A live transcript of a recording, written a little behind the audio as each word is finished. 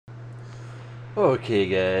Okay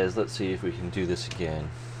guys, let's see if we can do this again.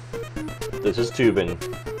 This is Toobin.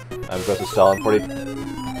 I'm supposed to stall in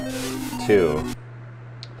 42.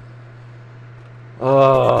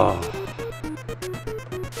 Oh.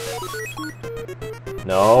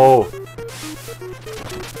 No.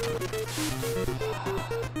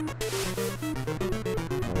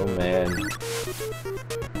 Oh man.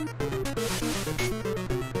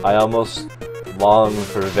 I almost long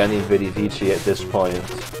for Veni Vidi Vici at this point.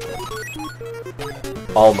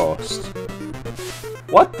 Almost.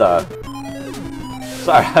 What the?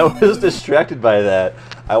 Sorry, I was distracted by that.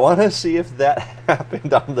 I want to see if that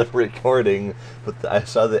happened on the recording, but I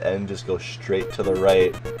saw the end just go straight to the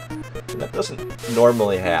right. And that doesn't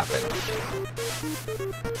normally happen.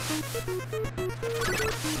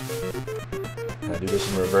 Can I do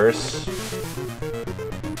this in reverse?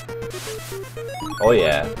 Oh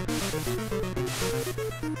yeah.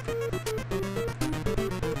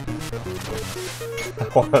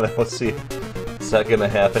 Let's see. Is that gonna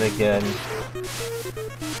happen again?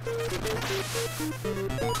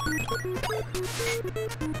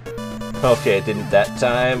 Okay, it didn't that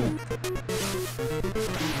time.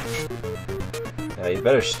 Yeah, you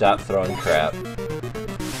better stop throwing crap.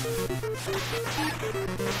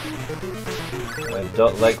 I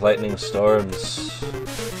don't like lightning storms.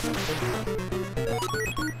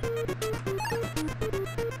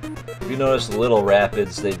 If you notice little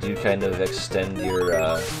rapids, they do kind of extend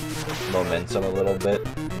your momentum a little bit.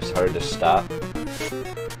 It's hard to stop.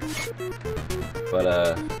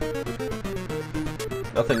 But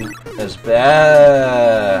nothing as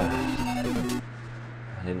bad.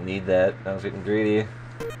 I didn't need that. I was getting greedy.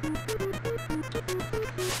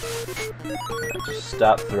 Just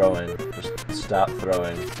stop throwing. Just stop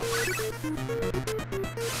throwing.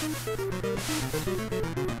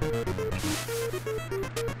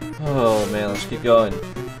 Oh man, let's keep going.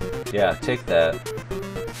 Yeah, take that.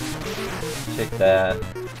 Take that.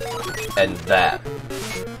 And that.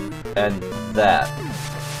 And that.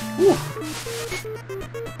 Whew.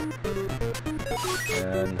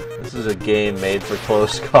 And this is a game made for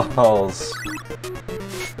close calls.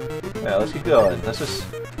 Yeah, let's keep going. Let's just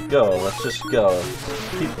go. Let's just go.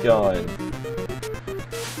 Let's keep going.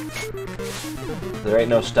 There ain't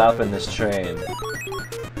no stopping this train.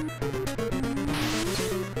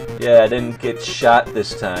 Yeah, I didn't get shot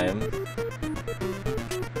this time.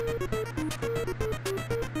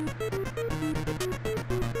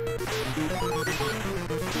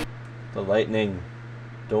 The lightning.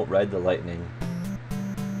 Don't ride the lightning.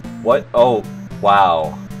 What? Oh,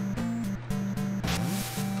 wow.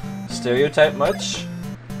 Stereotype much?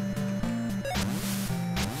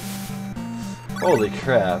 Holy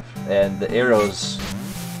crap. And the arrows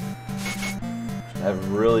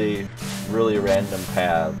have really random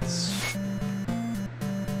paths.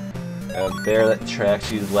 A bear that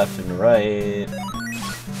tracks you left and right.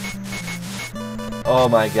 Oh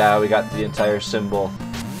my god, we got the entire symbol.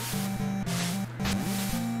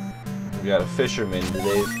 We got a fisherman. Do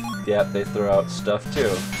they? Yep, they throw out stuff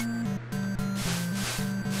too.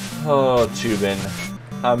 Oh, Toobin.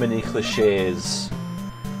 How many cliches?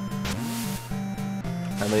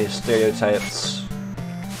 How many stereotypes?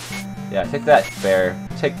 Yeah, take that, bear.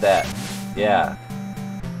 Take that. Yeah.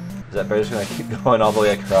 Is that bear just gonna keep going all the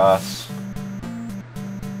way across?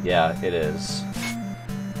 Yeah, it is.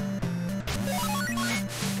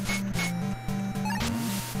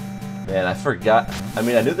 Man, I forgot. I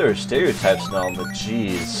mean, I knew there were stereotypes and all, but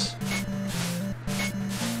jeez.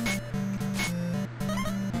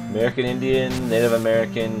 American Indian, Native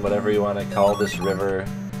American, whatever you want to call this river.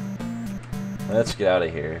 Let's get out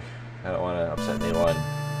of here. I don't want to upset anyone.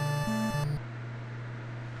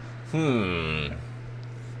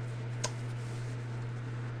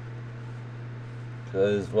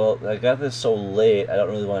 Because, well, I got this so late, I don't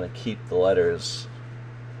really want to keep the letters.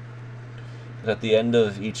 At the end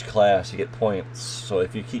of each class, you get points. So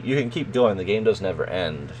if you can keep going. The game doesn't ever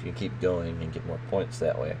end. You can keep going and get more points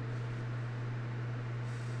that way.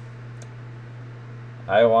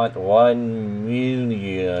 I want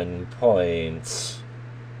 1,000,000 points.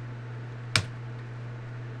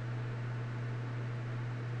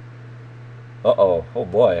 Uh-oh. Oh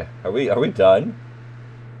boy. Are we done?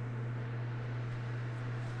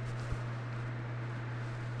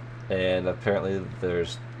 And apparently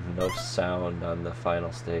there's no sound on the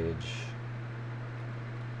final stage.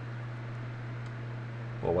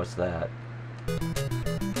 Well, what's that?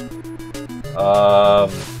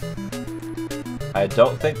 I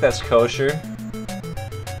don't think that's kosher.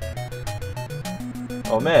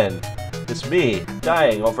 Oh man, it's me,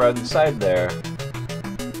 dying over on the side there.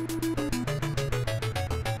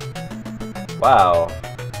 Wow.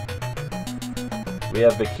 We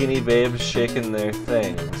have bikini babes shaking their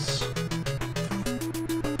things.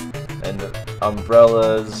 And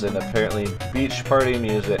umbrellas and apparently beach party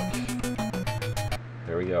music.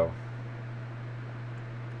 There we go.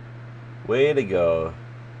 Way to go.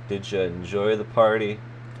 Did you enjoy the party?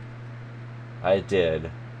 I did,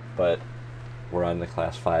 but we're on the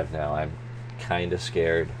class 5 now. I'm kinda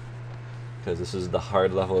scared because this is the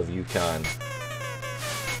hard level of Yukon.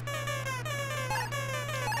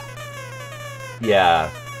 Yeah.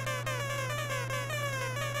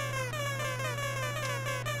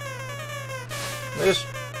 Let me just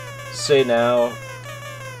say now,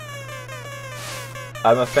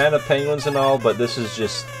 I'm a fan of penguins and all, but this is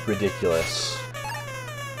just ridiculous.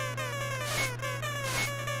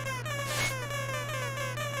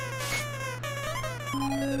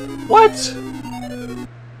 What?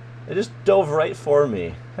 It just dove right for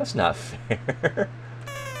me. That's not fair.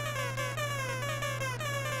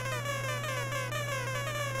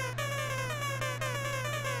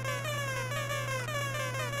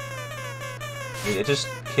 It just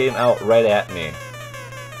came out right at me.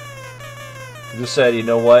 It just said, you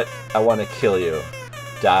know what? I want to kill you.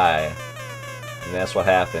 Die. And that's what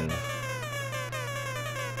happened.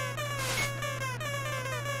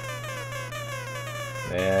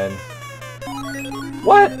 Man.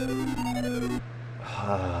 What?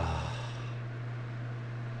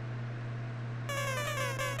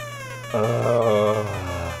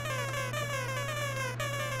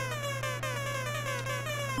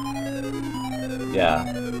 Yeah.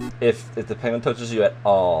 If the penguin touches you at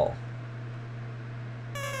all,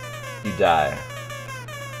 you die.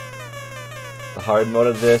 The hard mode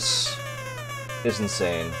of this is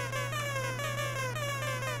insane.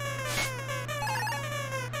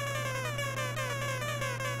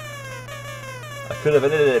 I could have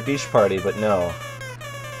ended it at a beach party, but no.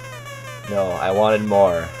 No, I wanted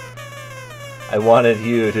more. I wanted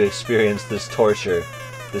you to experience this torture,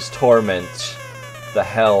 this torment, the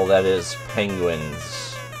hell that is penguins.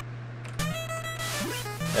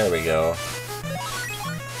 There we go.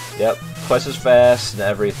 Yep, twice as fast and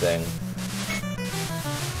everything.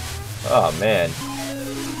 Oh man.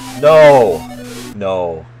 No!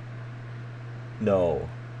 No. No.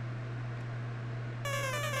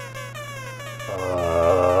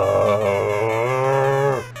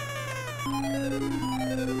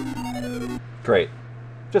 Great.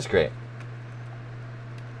 Just great.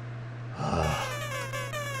 I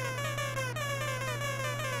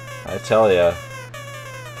tell ya.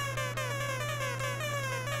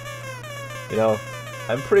 You know,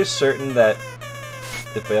 I'm pretty certain that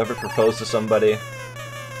if I ever proposed to somebody,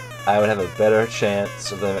 I would have a better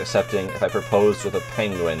chance of them accepting if I proposed with a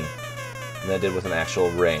penguin than I did with an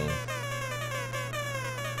actual ring.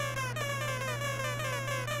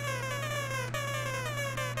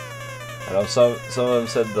 I know some of them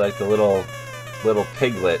said like the little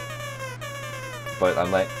piglet, but I'm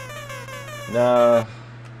like, nah.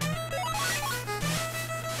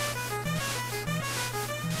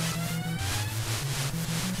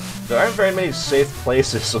 There aren't very many safe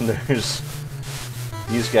places when there's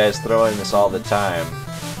these guys throwing this all the time.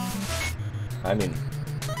 I mean,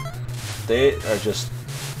 they are just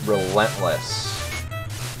relentless.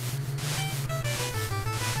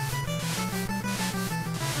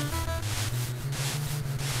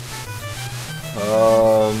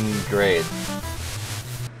 Great.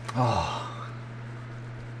 Oh.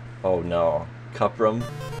 Oh no. Cuprum.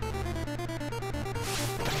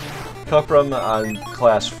 Cuprum on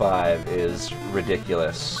Class 5 is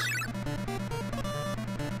ridiculous.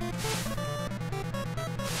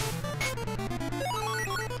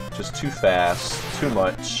 Just too fast, too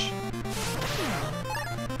much.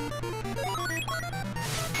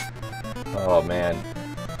 Oh man.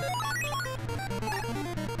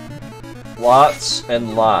 Lots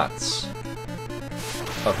and lots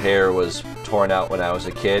of hair was torn out when I was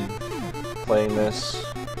a kid playing this.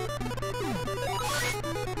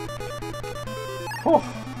 Oh.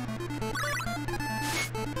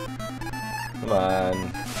 Come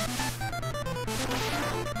on.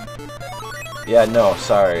 Yeah, no,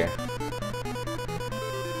 sorry.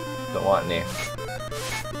 Don't want any.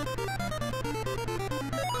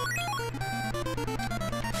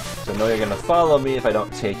 So I know you're gonna follow me if I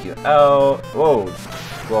don't take you out. Whoa.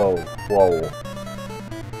 Whoa. Whoa.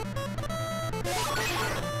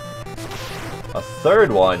 A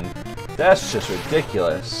third one? That's just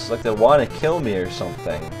ridiculous. Like they want to kill me or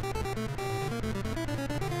something.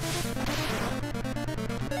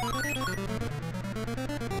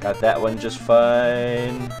 Got that one just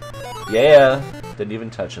fine. Yeah! Didn't even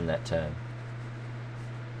touch him that time.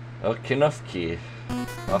 Okinoki.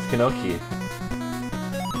 Okinoki.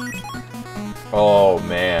 Oh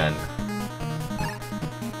man.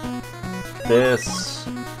 This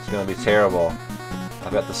is gonna be terrible.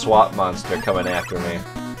 I've got the swamp monster coming after me.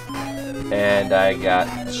 And I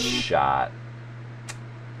got shot.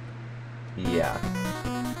 Yeah.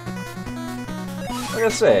 Like I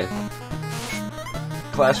say,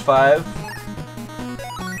 Class 5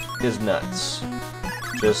 is nuts.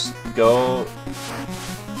 Just go...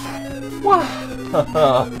 What?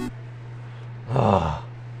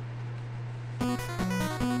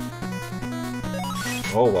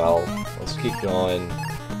 Oh well, let's keep going.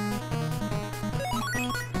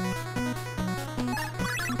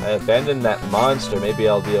 I abandoned that monster, maybe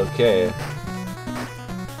I'll be okay.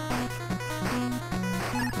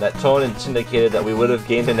 That tone indicated that we would have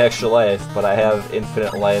gained an extra life, but I have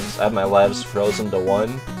infinite lives. I have my lives frozen to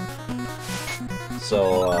 1.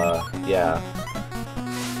 So, yeah.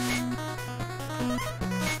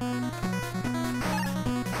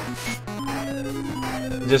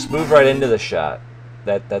 Just move right into the shot.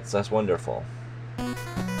 That's wonderful.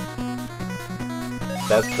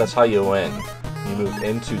 That's how you win. You move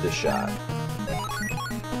into the shot.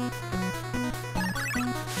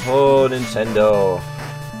 Oh, Nintendo.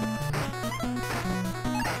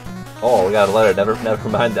 Oh, we got a letter. Never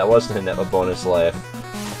mind. That wasn't a bonus life.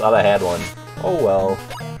 Thought I had one. Oh well.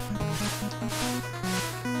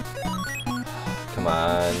 Come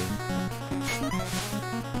on.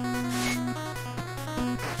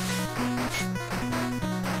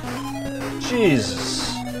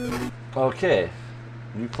 Jesus. Okay.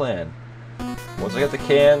 New plan. Once I get the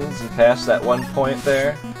cans and pass that one point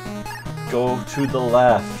there, go to the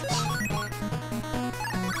left.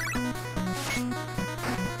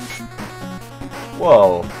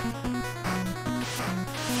 Whoa.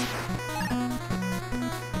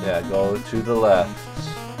 Yeah, go to the left.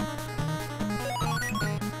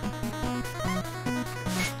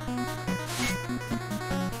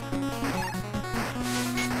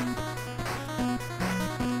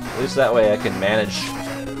 At least that way I can manage.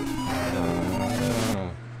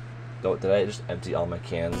 Did I just empty all my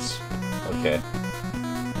cans? Okay.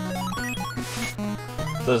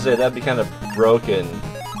 So to say, that'd be kind of broken.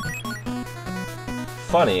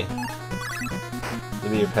 Funny.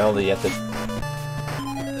 Maybe your penalty, you have to...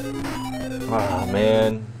 Ah,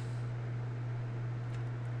 man.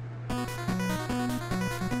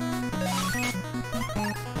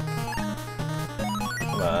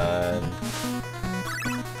 Come on.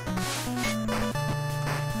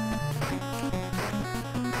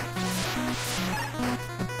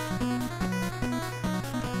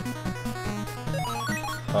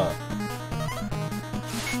 Huh.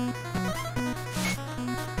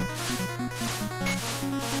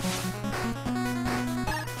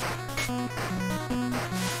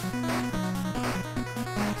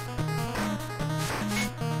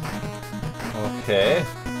 Okay.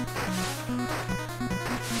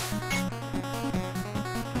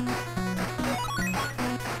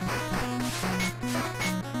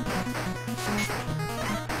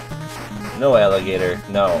 No alligator,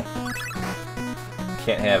 no.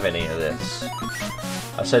 Can't have any of this.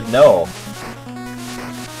 I said no.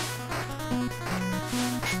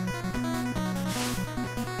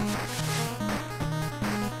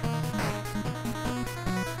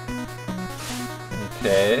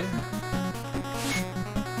 Okay.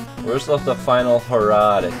 Where's the final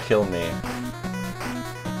hurrah to kill me?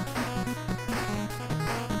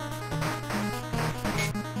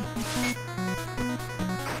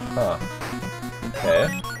 Huh.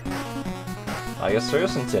 Okay. I guess there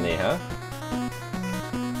isn't any, huh?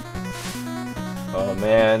 Oh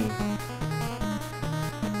man.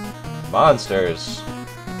 Monsters!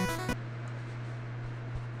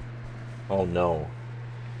 Oh no.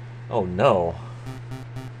 Oh no.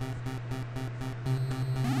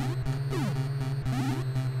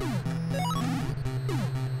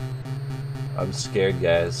 I'm scared,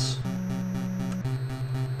 guys.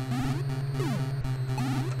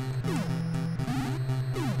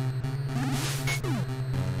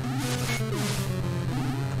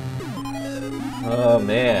 Oh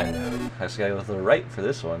man, I just gotta go to the right for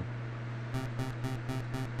this one.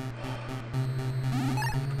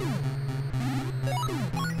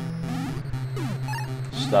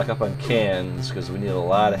 Stock up on cans, because we need a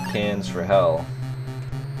lot of cans for hell.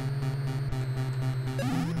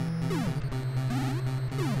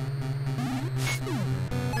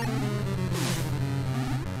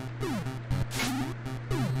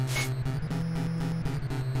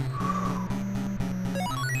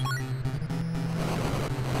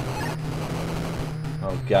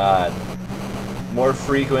 Oh god. More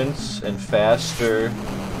frequent and faster.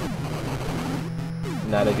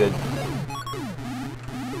 Not a good...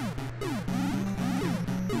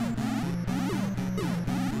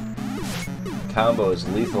 combo is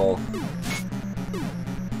lethal.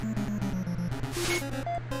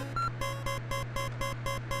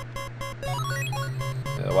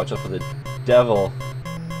 Yeah, watch out for the devil.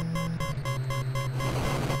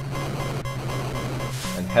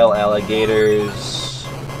 And hell alligators.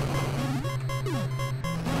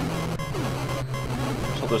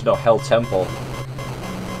 So there's no hell temple.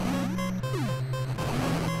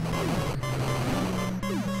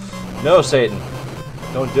 No, Satan.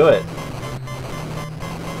 Don't do it.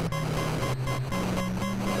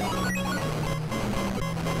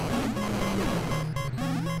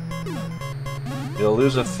 You'll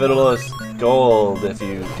lose a fiddle of gold if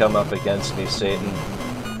you come up against me, Satan.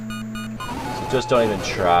 So just don't even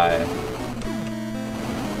try.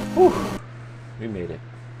 Whew. We made it.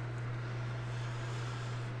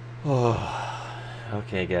 Oh.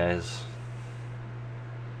 Okay, guys.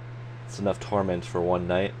 It's enough torment for one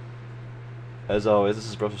night. As always, this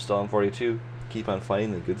is Brussels Stalin 42. Keep on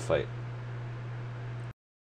fighting the good fight.